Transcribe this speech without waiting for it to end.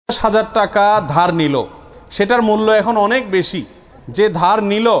50,000 টাকা ধার নিল, সেটার মূল্য এখন অনেক বেশি। যে ধার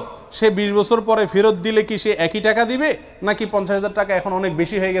নিল সে 20 বছর পরে ফেরত দিলে কি সে একই টাকা দিবে, নাকি 50,000 টাকা এখন অনেক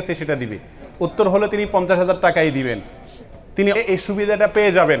বেশি হয়ে গেছে সেটা দিবে? উত্তর হলো তিনি 50,000 টাকাই দিবেন। তিনি এই সুবিধাটা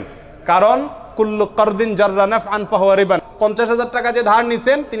পেয়ে যাবেন, কারণ কুল্লু কারদিন জাররা নাফআন ফাহুয়া রিবা। 50,000 টাকা যে ধার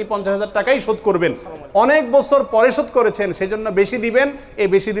নিছেন তিনি 50,000 টাকাই শোধ করবেন। অনেক বছর পরে শোধ করেছেন, সেজন্য বেশি দিবেন। এই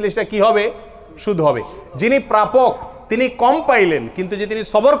বেশি দিলে সেটা কি হবে? সুদ হবে। যিনি প্রাপক তিনি কম পাইলেন, কিন্তু যে তিনি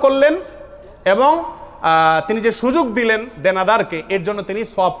সবর করলেন এবং তিনি যে সুযোগ দিলেন দেনাদারকে, এর জন্য তিনি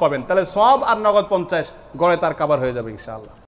সওয়াব পাবেন। তাহলে সওয়াব আর নগদ 50 গড়ে তার কাভার হয়ে যাবে ইনশাআল্লাহ।